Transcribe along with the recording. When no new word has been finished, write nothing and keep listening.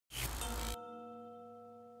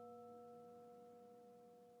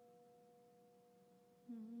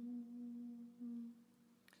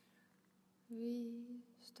Wie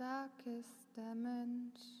stark ist der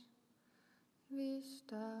Mensch, wie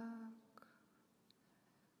stark,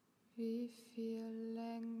 wie viel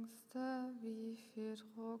Längste, wie viel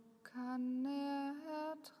Druck kann er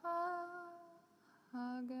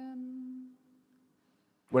ertragen?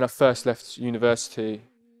 When I first left university,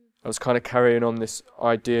 I was kind of carrying on this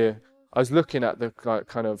idea. I was looking at the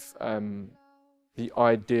kind of the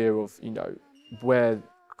idea of, you know, where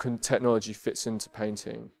technology fits into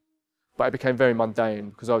painting. But it became very mundane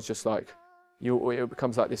because I was just like, it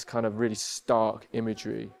becomes like this kind of really stark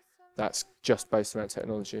imagery that's just based around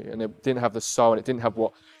technology, and it didn't have the soul, and it didn't have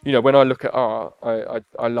what, you know, when I look at art,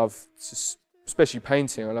 I love, especially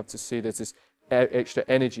painting, I love to see there's this extra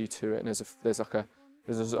energy to it, and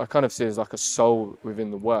I kind of see there's like a soul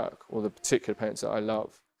within the work or the particular paintings that I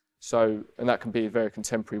love. So, and that can be very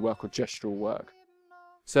contemporary work or gestural work.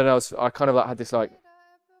 So then I kind of like had this like,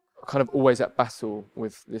 kind of always at battle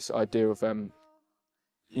with this idea of,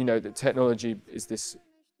 you know, that technology is this,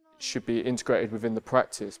 should be integrated within the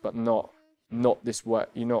practice, but not this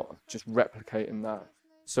work. You're not just replicating that.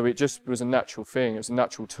 So it just was a natural thing. It was a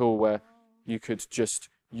natural tool where you could just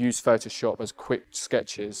use Photoshop as quick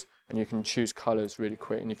sketches, and you can choose colors really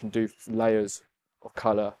quick, and you can do layers of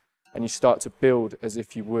color, and you start to build as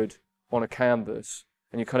if you would on a canvas,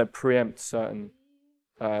 and you kind of preempt certain,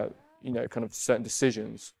 you know, kind of certain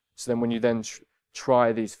decisions. So then when you then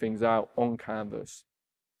try these things out on canvas,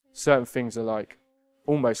 certain things are like,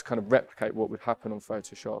 almost kind of replicate what would happen on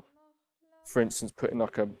Photoshop. For instance, putting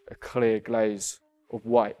like a clear glaze of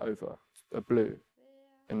white over a blue,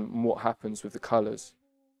 and what happens with the colors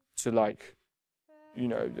to, like, you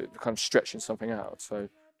know, the kind of stretching something out. So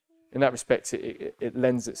in that respect, it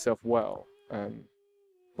lends itself well. And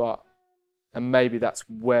maybe that's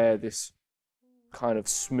where this kind of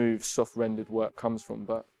smooth, soft rendered work comes from.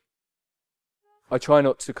 But I try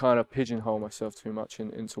not to kind of pigeonhole myself too much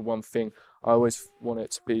into one thing. I always want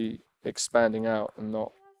it to be expanding out and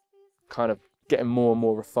not kind of getting more and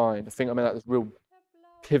more refined. I think I'm in that real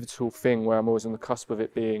pivotal thing where I'm always on the cusp of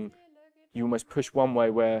it being, you almost push one way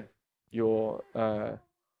where you're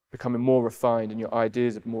becoming more refined and your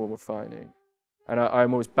ideas are more refining. And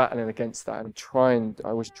I'm always battling against that, and I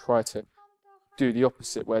always try to do the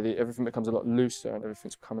opposite, where everything becomes a lot looser and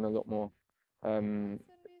everything's becoming a lot more,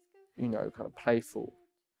 you know, kind of playful.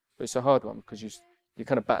 But it's a hard one because you're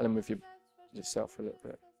kind of battling with yourself a little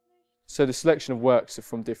bit. So the selection of works are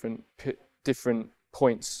from different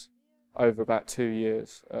points over about 2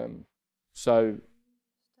 years. So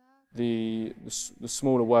the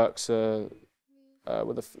smaller works were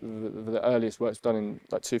the earliest works done in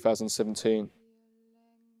like 2017,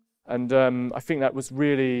 and I think that was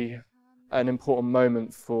really an important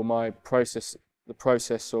moment for the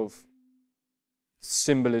process of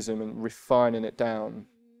symbolism and refining it down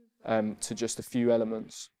to just a few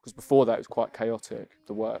elements, because before that it was quite chaotic,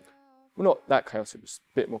 the work. Well, not that chaotic, it was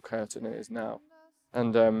a bit more chaotic than it is now.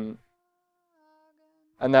 And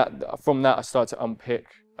that from that I started to unpick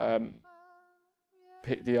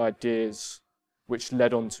the ideas which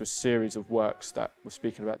led on to a series of works that were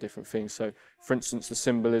speaking about different things. So, for instance, the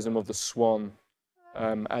symbolism of the swan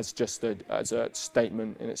as a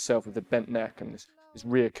statement in itself, with the bent neck and this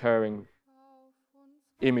reoccurring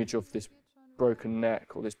image of this broken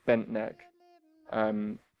neck or this bent neck,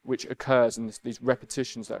 which occurs in these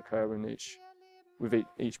repetitions that occur with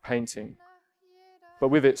each painting. But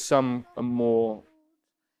with it, some are more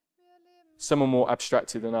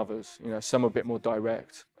abstracted than others. You know, some are a bit more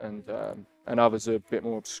direct, and others are a bit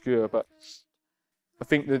more obscure. But I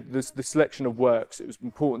think the selection of works, it was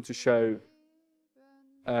important to show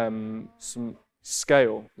some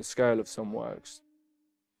scale, the scale of some works,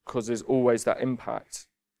 because there's always that impact.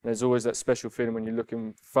 There's always that special feeling when you look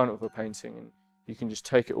in front of a painting and you can just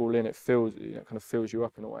take it all in. It feels, you know, kind of fills you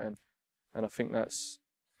up in a way, and I think it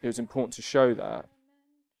was important to show that.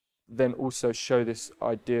 Then also show this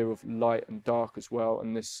idea of light and dark as well,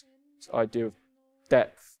 and this idea of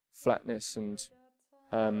depth, flatness, and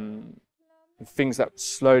things that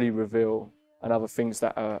slowly reveal, and other things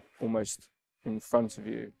that are almost in front of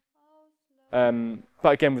you.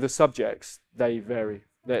 But again, with the subjects, they vary.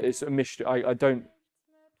 It's a mystery.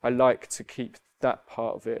 I like to keep that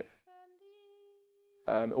part of it,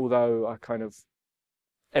 although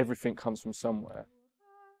everything comes from somewhere.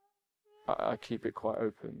 I keep it quite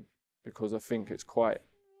open, because I think it's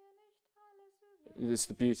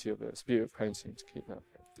the beauty of it. It's the beauty of painting, to keep that.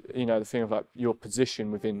 You know, the thing of like your position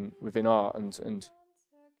within art, and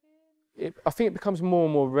I think it becomes more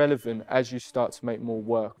and more relevant as you start to make more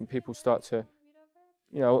work, and people start to,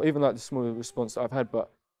 you know, even like the smaller response that I've had,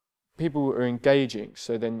 but people are engaging,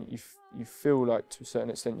 so then you feel like to a certain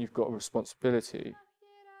extent you've got a responsibility,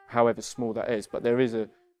 however small that is, but there is a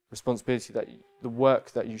responsibility that the work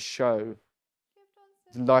that you show,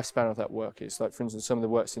 the lifespan of that work is, like for instance some of the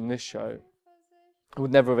works in this show, I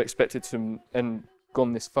would never have expected to and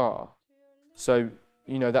gone this far. So,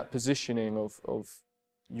 you know, that positioning of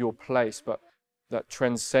your place, but that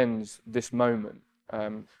transcends this moment,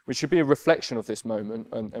 which should be a reflection of this moment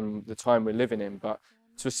and the time we're living in, but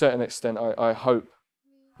to a certain extent I hope,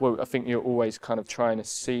 well, I think you're always kind of trying to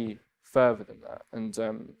see further than that and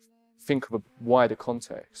think of a wider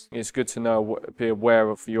context. It's good to know, be aware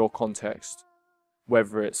of your context,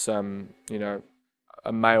 whether it's, you know,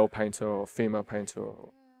 a male painter or a female painter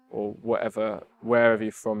or whatever, wherever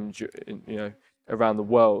you're from, you know, around the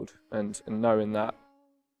world, and knowing that,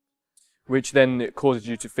 which then it causes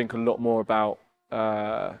you to think a lot more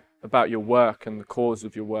about your work and the cause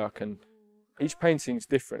of your work. And each painting is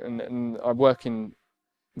different, and I work in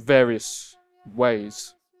various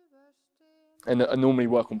ways, and I normally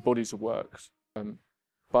work on bodies of works.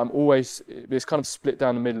 But I'm always, it's kind of split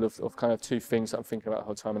down the middle of kind of two things that I'm thinking about the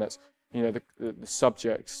whole time, and that's, you know, the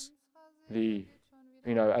subjects, you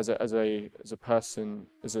know, as a person,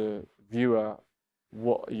 as a viewer,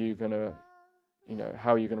 what are you gonna, you know,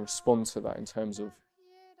 how are you gonna respond to that in terms of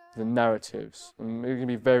the narratives? And it can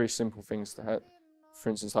be very simple things to have, for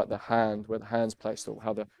instance, like the hand, where the hand's placed, or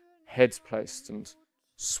how the head's placed, and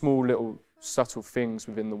small little subtle things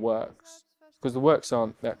within the works, because the works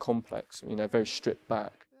aren't that complex, you know, very stripped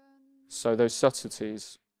back. So those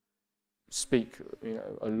subtleties speak, you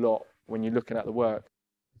know, a lot when you're looking at the work.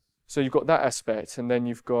 So you've got that aspect, and then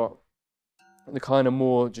you've got the kind of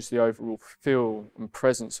more just the overall feel and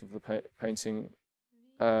presence of the painting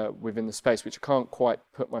within the space, which I can't quite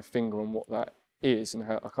put my finger on what that is, and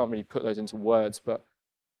how I can't really put those into words, but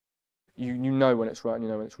you know when it's right and you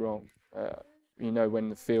know when it's wrong. You know when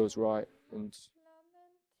the feel's right and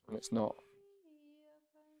when it's not.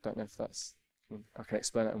 Don't know if that's, I can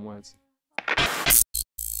explain it in words.